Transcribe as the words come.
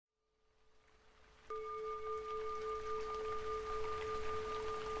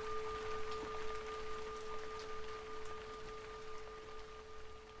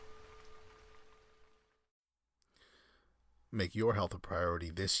Make your health a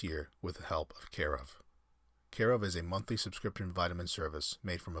priority this year with the help of Care of. Care of is a monthly subscription vitamin service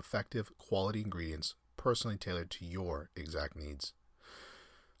made from effective, quality ingredients personally tailored to your exact needs.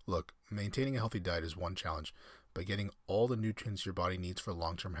 Look, maintaining a healthy diet is one challenge, but getting all the nutrients your body needs for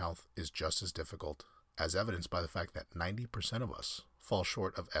long-term health is just as difficult, as evidenced by the fact that 90% of us fall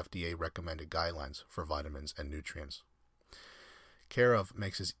short of FDA-recommended guidelines for vitamins and nutrients. Care of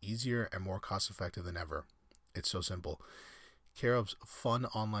makes this easier and more cost-effective than ever. It's so simple. Care of's fun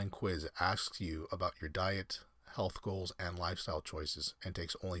online quiz asks you about your diet, health goals, and lifestyle choices, and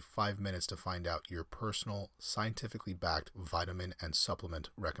takes only 5 minutes to find out your personal, scientifically backed vitamin and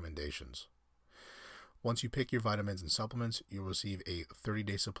supplement recommendations. Once you pick your vitamins and supplements, you'll receive a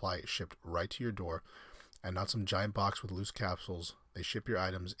 30-day supply shipped right to your door, and not some giant box with loose capsules. They ship your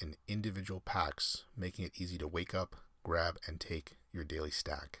items in individual packs, making it easy to wake up, grab, and take your daily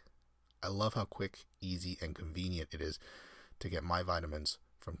stack. I love how quick, easy, and convenient it is to get my vitamins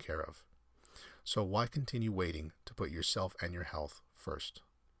from Care of. So why continue waiting to put yourself and your health first?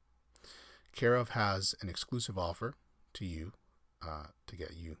 Care of has an exclusive offer to you to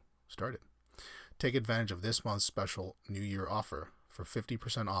get you started. Take advantage of this month's special New Year offer for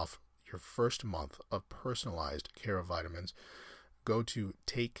 50% off your first month of personalized Care of vitamins. Go to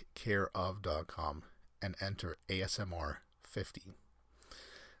takecareof.com and enter ASMR50.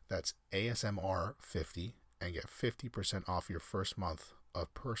 That's ASMR50 and get 50% off your first month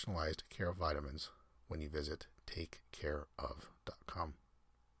of personalized Care of vitamins when you visit takecareof.com.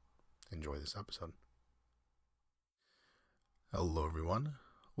 Enjoy this episode. Hello everyone.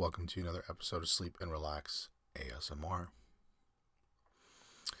 Welcome to another episode of Sleep and Relax ASMR.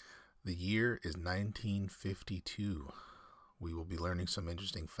 The year is 1952. We will be learning some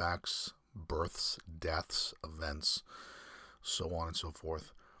interesting facts, births, deaths, events, so on and so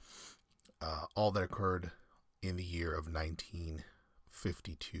forth. All that occurred in the year of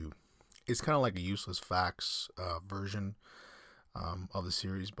 1952. It's kind of like a useless facts version of the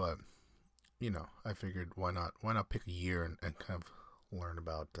series, but I figured why not pick a year and kind of learn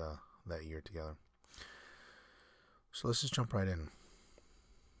about that year together. So let's just jump right in.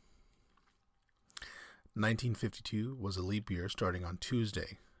 1952 was a leap year starting on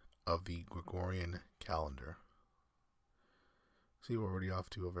Tuesday of the Gregorian calendar. See, we're already off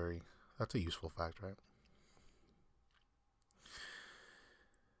to that's a useful fact, right?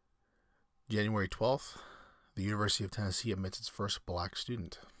 January 12th, the University of Tennessee admits its first black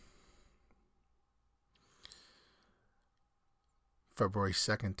student. February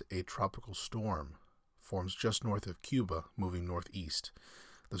 2nd, a tropical storm forms just north of Cuba, moving northeast.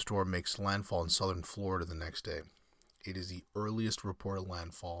 The storm makes landfall in southern Florida the next day. It is the earliest reported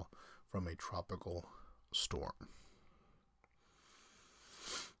landfall from a tropical storm.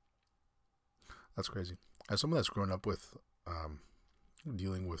 That's crazy. As someone that's grown up with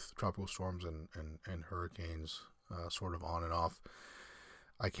dealing with tropical storms and hurricanes sort of on and off,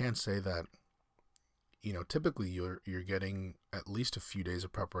 I can say that typically you're getting at least a few days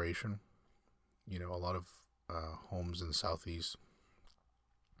of preparation. A lot of homes in the southeast,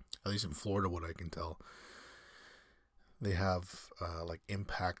 at least in Florida, what I can tell, they have like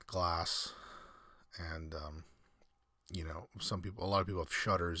impact glass, and a lot of people have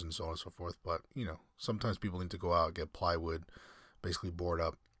shutters and so on and so forth. But sometimes people need to go out, get plywood, basically board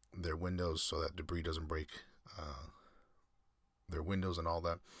up their windows so that debris doesn't break their windows and all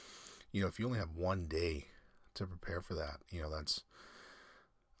that. If you only have one day to prepare for that, that's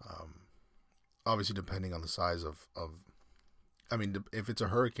obviously depending on the size of if it's a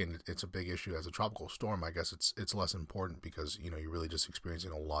hurricane, it's a big issue. As a tropical storm, I guess it's less important because you're really just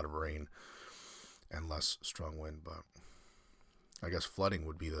experiencing a lot of rain and less strong wind. But I guess flooding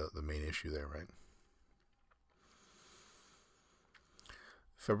would be the main issue there, right?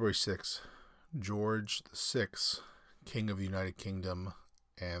 February 6th, George VI, King of the United Kingdom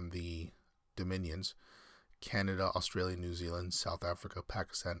and the Dominions, Canada, Australia, New Zealand, South Africa,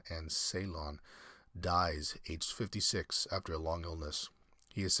 Pakistan, and Ceylon, dies aged 56 after a long illness.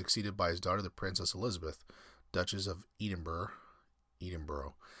 He is succeeded by his daughter, the Princess Elizabeth, Duchess of Edinburgh,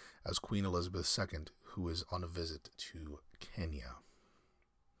 as Queen Elizabeth II, who is on a visit to Kenya.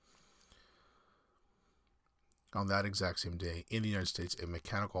 On that exact same day, in the United States, a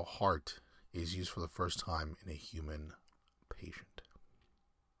mechanical heart is used for the first time in a human patient.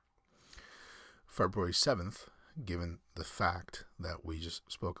 February 7th, given the fact that we just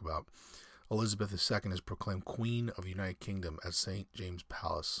spoke about, Elizabeth II is proclaimed Queen of the United Kingdom at St. James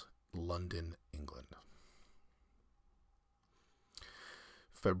Palace, London, England.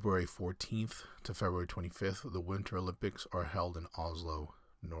 February 14th to February 25th, the Winter Olympics are held in Oslo,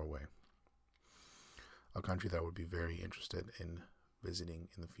 Norway. a country that I would be very interested in visiting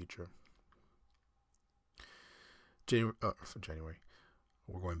in the future. January.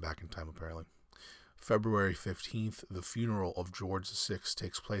 We're going back in time, apparently. February 15th, the funeral of George VI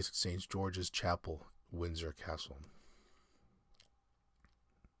takes place at St. George's Chapel, Windsor Castle.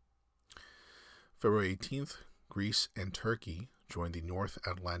 February 18th, Greece and Turkey joined the North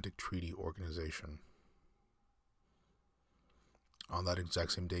Atlantic Treaty Organization. On that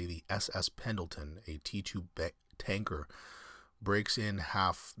exact same day, the SS Pendleton, a T-2 tanker, breaks in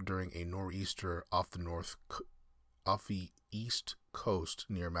half during a nor'easter off the east coast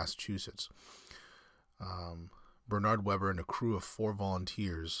near Massachusetts. Bernard Weber and a crew of 4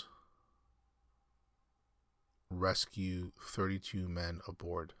 volunteers rescue 32 men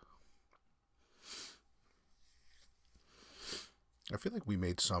aboard. I feel like we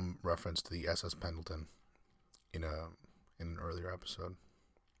made some reference to the SS Pendleton in an earlier episode.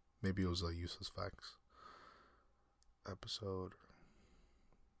 Maybe it was a Useless Facts episode.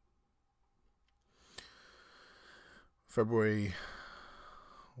 February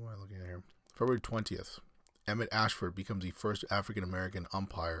 20th. Emmett Ashford becomes the first African-American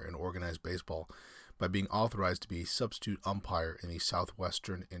umpire in organized baseball by being authorized to be a substitute umpire in the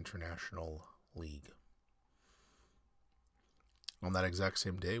Southwestern International League. On that exact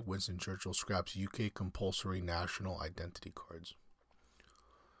same day, Winston Churchill scraps UK compulsory national identity cards.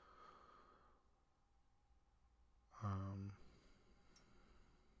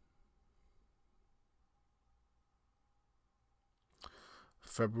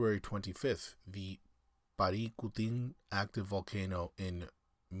 February 25th, the Paricutin active volcano in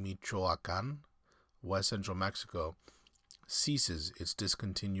Michoacán, west central Mexico, ceases its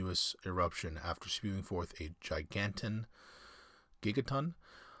discontinuous eruption after spewing forth a gigaton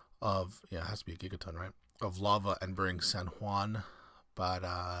of, it has to be a gigaton, right, of lava and burning San Juan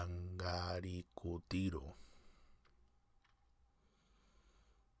Parangaricutiro.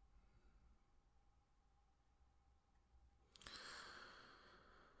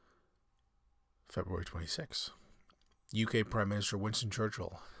 February 26th. UK Prime Minister Winston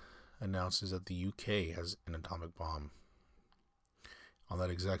Churchill announces that the UK has an atomic bomb. On that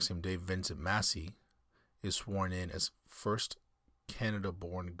exact same day, Vincent Massey is sworn in as first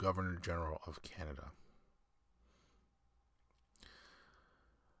Canada-born Governor General of Canada.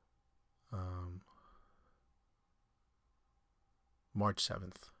 March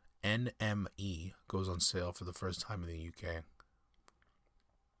 7th, NME goes on sale for the first time in the UK.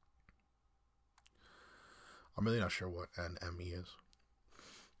 I'm really not sure what NME is.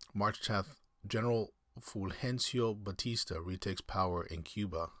 March 10th, General Fulgencio Batista retakes power in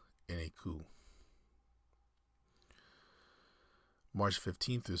Cuba in a coup. March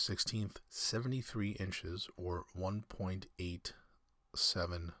 15th through 16th, 73 inches or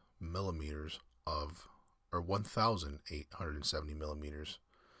 1.87 millimeters of, or 1,870 millimeters.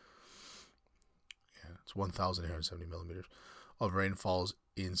 Yeah, it's 1,870 millimeters of rain falls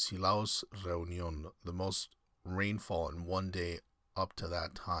in Silao Reunion, the most rainfall in one day up to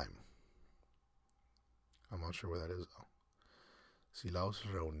that time. I'm not sure where that is though. Silao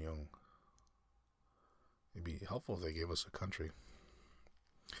Reunion. It'd be helpful if they gave us a country.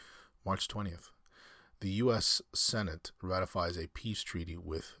 March 20th. The U.S. Senate ratifies a peace treaty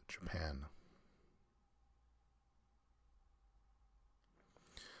with Japan.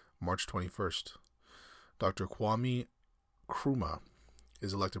 March 21st. Dr. Kwame Nkrumah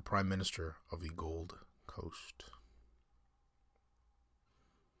is elected Prime Minister of the Gold Coast.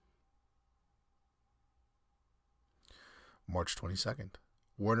 March 22nd.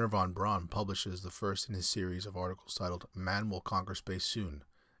 Wernher von Braun publishes the first in his series of articles titled Man Will Conquer Space Soon!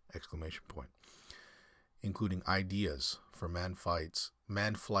 Including ideas for manned flights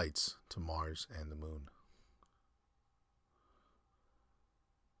to Mars and the Moon.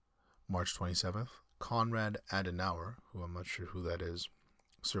 March 27th. Konrad Adenauer, who I'm not sure who that is,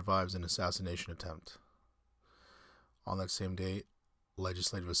 survives an assassination attempt. On that same day,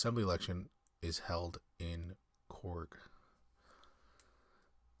 Legislative Assembly election is held in Korg.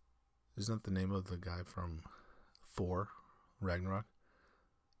 Isn't that the name of the guy from Thor, Ragnarok?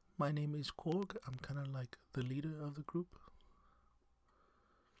 My name is Korg. I'm kind of like the leader of the group.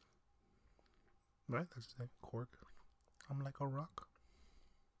 Right? That's his name, Korg. I'm like a rock.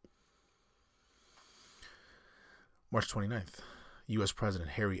 March 29th. U.S.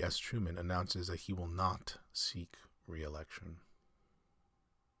 President Harry S. Truman announces that he will not seek re-election.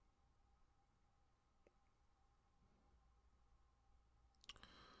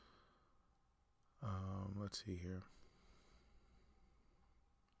 Let's see here.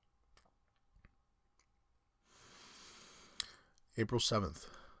 April 7th.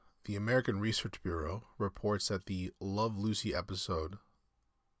 The American Research Bureau reports that the I Love Lucy episode,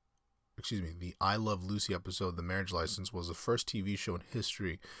 The Marriage License, was the first TV show in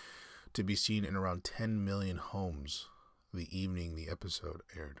history to be seen in around 10 million homes the evening the episode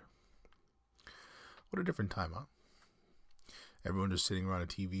aired. What a different time, huh? Everyone just sitting around a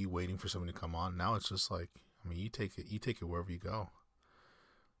TV waiting for something to come on. Now it's just like, you take it wherever you go.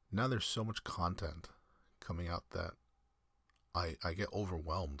 Now there's so much content coming out that I get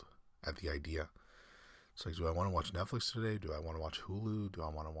overwhelmed at the idea. It's like, do I want to watch Netflix today? Do I want to watch Hulu? Do I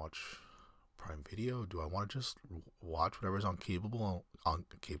want to watch Prime Video? Do I want to just watch whatever's on cable?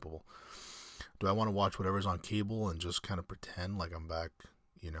 Do I want to watch whatever's on cable and just kind of pretend like I'm back,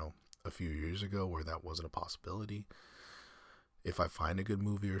 a few years ago where that wasn't a possibility? If I find a good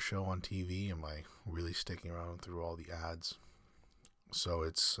movie or show on TV, am I really sticking around through all the ads? So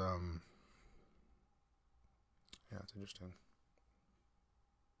it's it's interesting.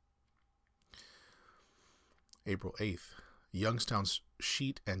 April 8th, Youngstown's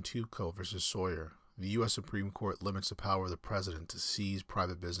Sheet and Tube Co. versus Sawyer. The U.S. Supreme Court limits the power of the president to seize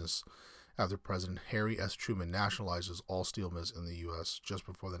private business after President Harry S. Truman nationalizes all steel mills in the U.S. just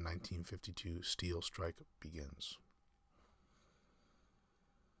before the 1952 steel strike begins.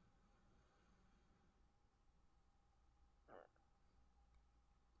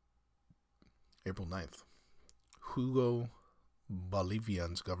 April 9th, Hugo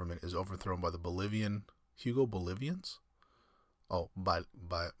Bolivian's government is overthrown by the Bolivian... Hugo Bolivians? Oh,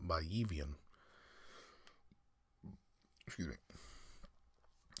 Bolivian. Excuse me.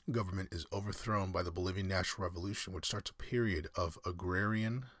 Government is overthrown by the Bolivian National Revolution, which starts a period of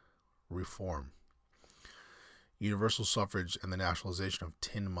agrarian reform, universal suffrage, and the nationalization of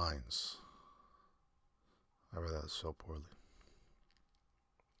tin mines. I read that so poorly.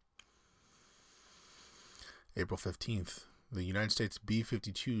 April 15th, the United States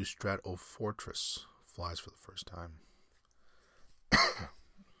B-52 Stratofortress flies for the first time.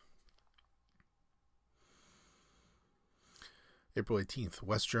 April 18th,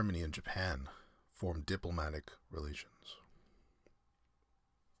 West Germany and Japan form diplomatic relations.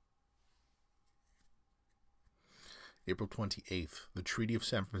 April 28th, the Treaty of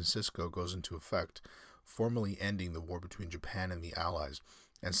San Francisco goes into effect, formally ending the war between Japan and the Allies,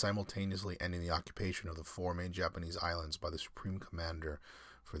 and simultaneously ending the occupation of the four main Japanese islands by the Supreme Commander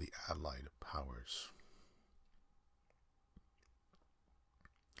for the Allied Powers.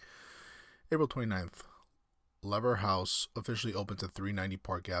 April 29th, Lever House officially opens at 390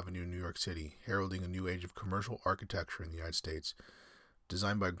 Park Avenue, New York City, heralding a new age of commercial architecture in the United States.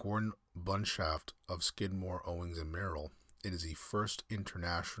 Designed by Gordon Bunshaft of Skidmore, Owings & Merrill, it is the first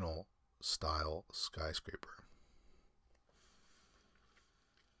international-style skyscraper.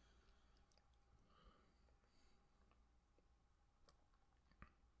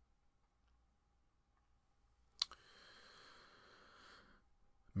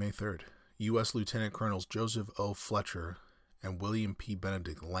 May 3rd, U.S. Lieutenant Colonels Joseph O. Fletcher and William P.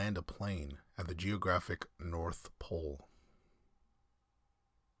 Benedict land a plane at the geographic North Pole.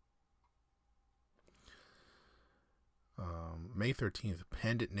 May 13th,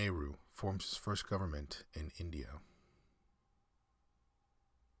 Pandit Nehru forms his first government in India.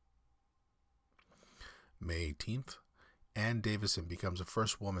 May 18th, Anne Davison becomes the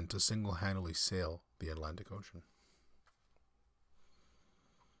first woman to single-handedly sail the Atlantic Ocean.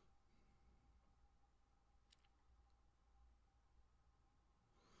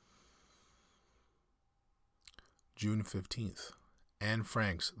 June 15th, Anne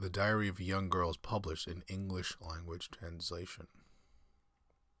Frank's The Diary of a Young Girl is published in English language translation.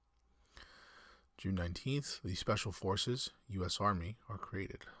 June 19th, the Special Forces, U.S. Army, are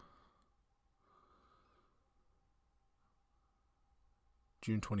created.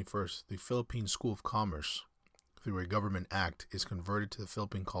 June 21st, the Philippine School of Commerce, through a government act, is converted to the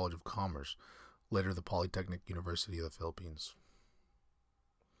Philippine College of Commerce, later the Polytechnic University of the Philippines.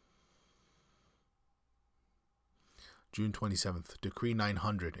 June 27th, Decree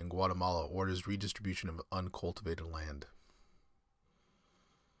 900 in Guatemala orders redistribution of uncultivated land.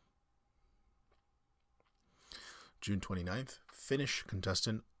 June 29th, Finnish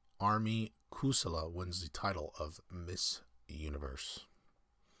contestant Armi Kusala wins the title of Miss Universe.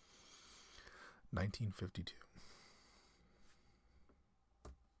 1952.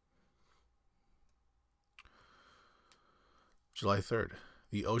 July 3rd,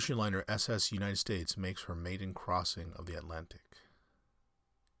 the ocean liner SS United States makes her maiden crossing of the Atlantic.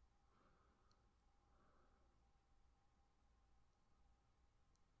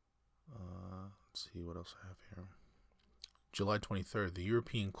 Let's see what else I have here. July 23rd, the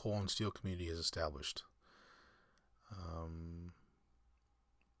European Coal and Steel Community is established.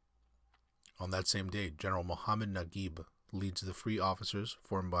 On that same day, General Mohammed Naguib leads the Free Officers,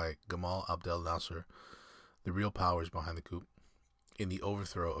 formed by Gamal Abdel Nasser, the real powers behind the coup, in the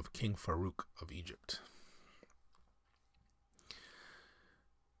overthrow of King Farouk of Egypt.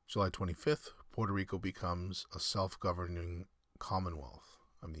 July 25th, Puerto Rico becomes a self-governing Commonwealth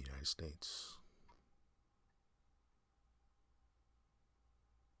of the United States.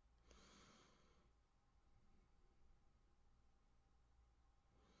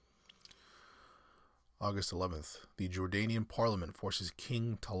 August 11th, the Jordanian parliament forces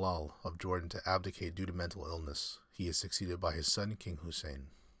King Talal of Jordan to abdicate due to mental illness. He is succeeded by his son, King Hussein.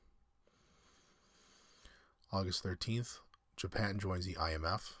 August 13th, Japan joins the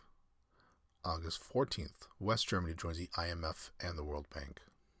IMF. August 14th, West Germany joins the IMF and the World Bank.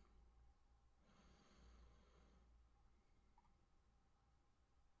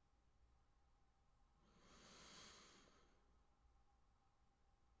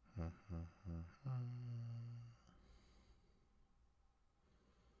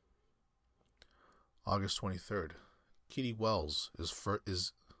 August 23rd, Kitty Wells is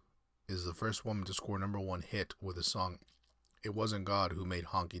the first woman to score #1 hit with the song "It Wasn't God Who Made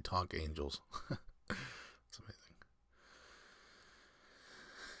Honky Tonk Angels." That's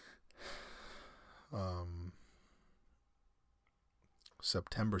amazing.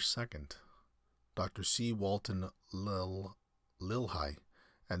 September 2nd, Dr. C. Walton Lilhigh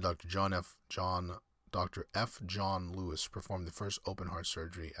and Dr. F. John Lewis performed the first open heart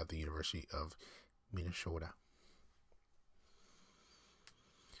surgery at the University of Minnesota.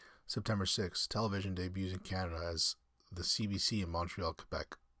 September 6th, television debuts in Canada as the CBC in Montreal,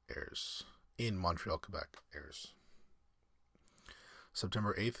 Quebec airs.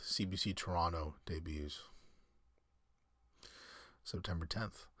 September 8th, CBC Toronto debuts. September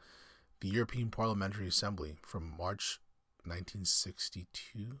 10th, the European Parliamentary Assembly from March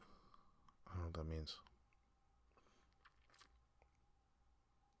 1962. I don't know what that means.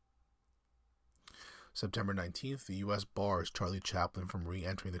 September 19th, the U.S. bars Charlie Chaplin from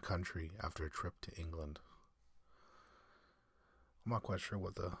re-entering the country after a trip to England. I'm not quite sure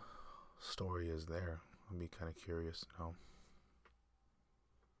what the story is there. I'd be kind of curious to know.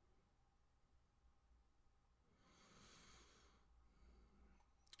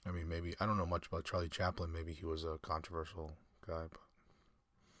 I mean, maybe, I don't know much about Charlie Chaplin. Maybe he was a controversial guy, but...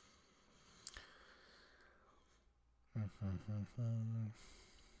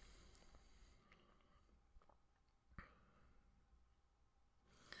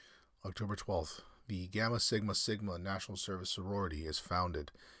 October 12th, the Gamma Sigma Sigma National Service Sorority is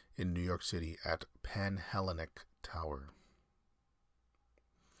founded in New York City at Panhellenic Tower.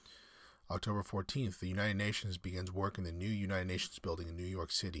 October 14th, the United Nations begins work in the new United Nations building in New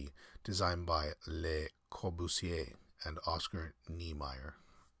York City, designed by Le Corbusier and Oscar Niemeyer.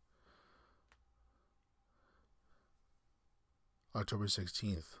 October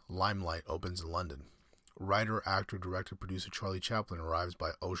 16th, Limelight opens in London. Writer, actor, director, producer Charlie Chaplin arrives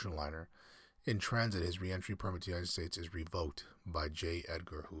by ocean liner. In transit, his re-entry permit to the United States is revoked by J.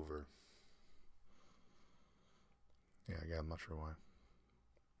 Edgar Hoover. Yeah, again, I'm not sure why.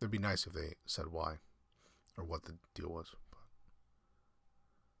 It'd be nice if they said why, or what the deal was. But...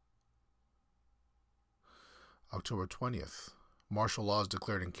 October 20th, martial law is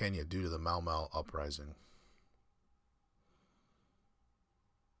declared in Kenya due to the Mau Mau uprising.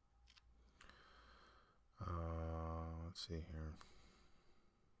 Let's see here.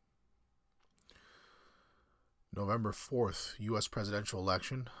 November 4th, U.S. presidential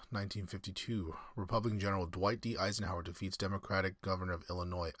election, 1952. Republican General Dwight D. Eisenhower defeats Democratic Governor of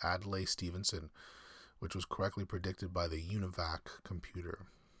Illinois, Adlai Stevenson, which was correctly predicted by the UNIVAC computer.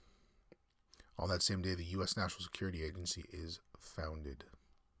 On that same day, the U.S. National Security Agency is founded.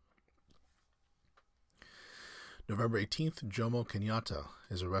 November 18th, Jomo Kenyatta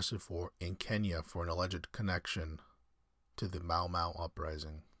is arrested in Kenya for an alleged connection to the Mau Mau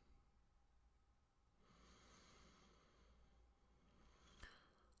uprising.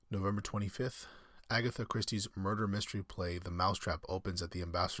 November 25th, Agatha Christie's murder mystery play The Mousetrap opens at the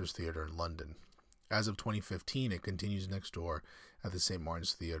Ambassadors Theatre in London. As of 2015, it continues next door at the St.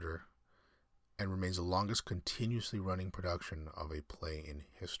 Martin's Theatre and remains the longest continuously running production of a play in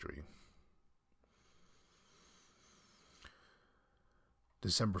history.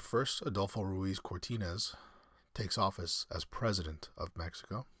 December 1st, Adolfo Ruiz Cortines takes office as President of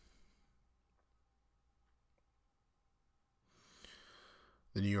Mexico.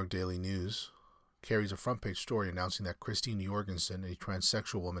 The New York Daily News carries a front-page story announcing that Christine Jorgensen, a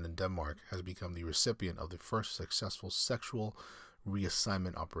transsexual woman in Denmark, has become the recipient of the first successful sexual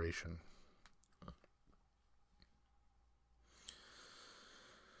reassignment operation.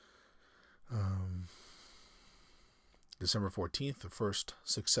 Um, December 14th, the first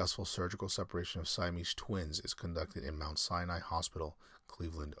successful surgical separation of Siamese twins is conducted in Mount Sinai Hospital,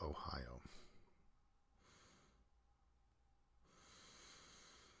 Cleveland, Ohio.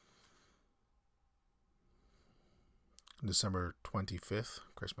 December 25th,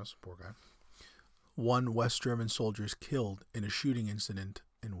 Christmas, poor guy. 1 West German soldier is killed in a shooting incident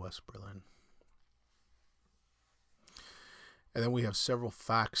in West Berlin. And then we have several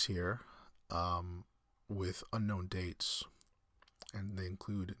facts here with unknown dates. And they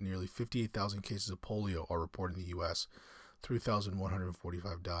include nearly 58,000 cases of polio are reported in the U.S.,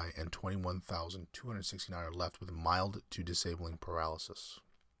 3,145 die, and 21,269 are left with mild to disabling paralysis.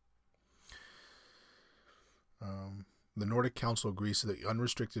 The Nordic Council agrees to the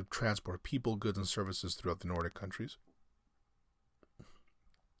unrestricted transport of people, goods, and services throughout the Nordic countries.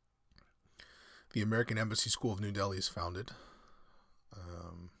 The American Embassy School of New Delhi is founded.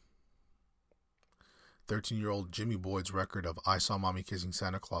 13-year-old Jimmy Boyd's record of I Saw Mommy Kissing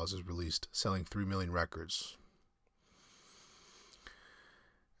Santa Claus is released, selling 3 million records.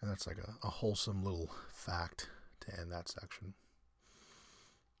 And that's like a wholesome little fact to end that section.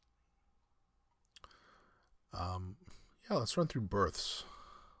 Let's run through births.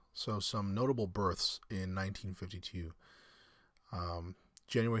 So some notable births in 1952.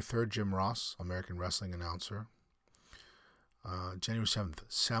 January 3rd, Jim Ross, American wrestling announcer. January 7th,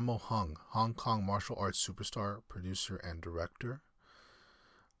 Sammo Hung, Hong Kong martial arts superstar, producer, and director.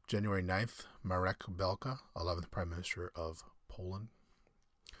 January 9th, Marek Belka, 11th Prime Minister of Poland.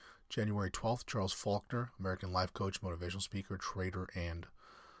 January 12th, Charles Faulkner, American life coach, motivational speaker, trader, and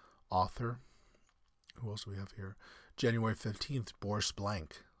author. Who else do we have here? January 15th, Boris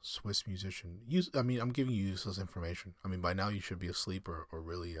Blank, Swiss musician. I'm giving you useless information. By now you should be asleep or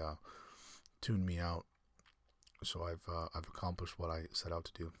really tune me out. So I've accomplished what I set out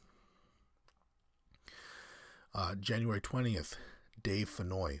to do. January 20th, Dave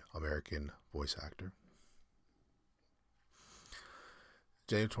Fennoy, American voice actor.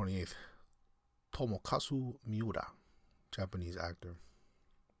 January 28th, Tomokazu Miura, Japanese actor.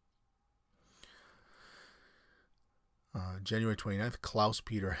 January 29th,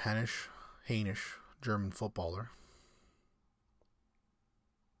 Klaus-Peter Hainisch, German footballer.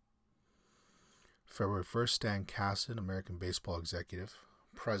 February 1st, Stan Kasten, American baseball executive,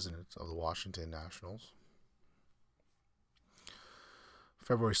 president of the Washington Nationals.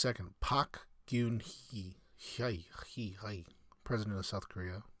 February 2nd, Park Geun-hye, president of South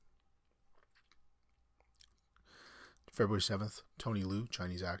Korea. February 7th, Tony Liu,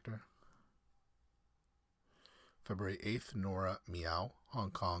 Chinese actor. February 8th, Nora Miao, Hong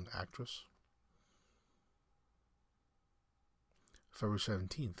Kong actress. February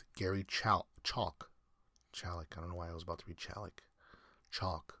 17th, Gary Chalik. I don't know why I was about to read Chalik.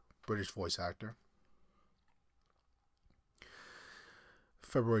 Chalk, British voice actor.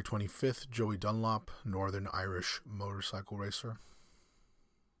 February 25th, Joey Dunlop, Northern Irish motorcycle racer.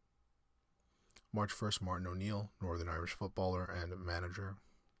 March 1st, Martin O'Neill, Northern Irish footballer and manager.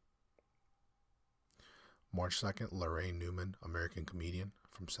 March 2nd, Lorraine Newman, American comedian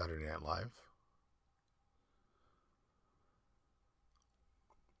from Saturday Night Live.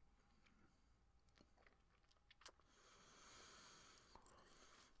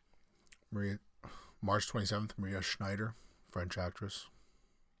 March 27th, Maria Schneider, French actress.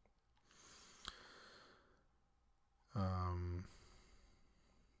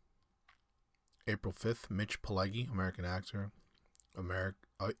 April 5th, Mitch Pileggi, American actor.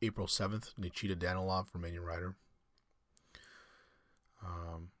 April 7th, Nikita Danilov, Romanian writer.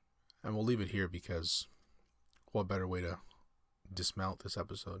 And we'll leave it here because what better way to dismount this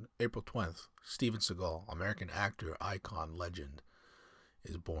episode. April 20th, Steven Seagal, American actor, icon, legend,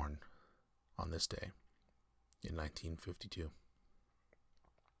 is born on this day in 1952.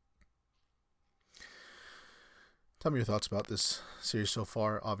 Tell me your thoughts about this series so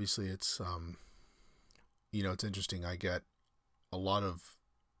far. Obviously, it's it's interesting. I get a lot of,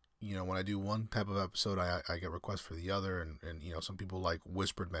 when I do one type of episode, I get requests for the other, and some people like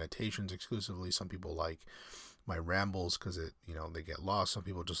whispered meditations exclusively. Some people like my rambles because they get lost. Some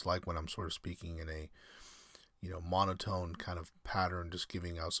people just like when I'm sort of speaking in a monotone kind of pattern, just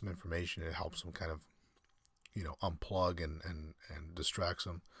giving out some information. It helps them kind of unplug and distracts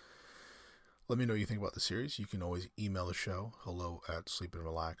them. Let me know what you think about the series. You can always email the show,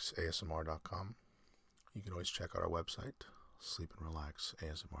 hello@sleepandrelaxasmr.com. You can always check out our website,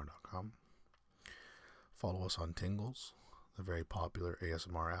 sleepandrelaxasmr.com. Follow us on Tingles, the very popular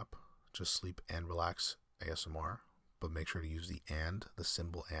ASMR app. Just sleep and relax ASMR, but make sure to use the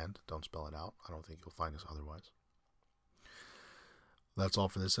symbol and. Don't spell it out. I don't think you'll find us otherwise. That's all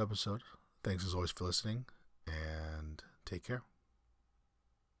for this episode. Thanks as always for listening, and take care.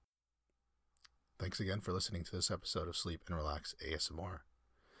 Thanks again for listening to this episode of Sleep and Relax ASMR.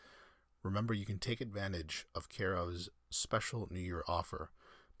 Remember, you can take advantage of Care of's special New Year offer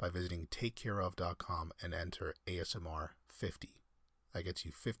by visiting takecareof.com and enter ASMR 50. That gets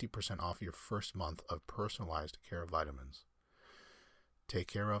you 50% off your first month of personalized Care of vitamins.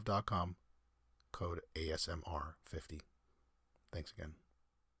 Takecareof.com, code ASMR 50. Thanks again.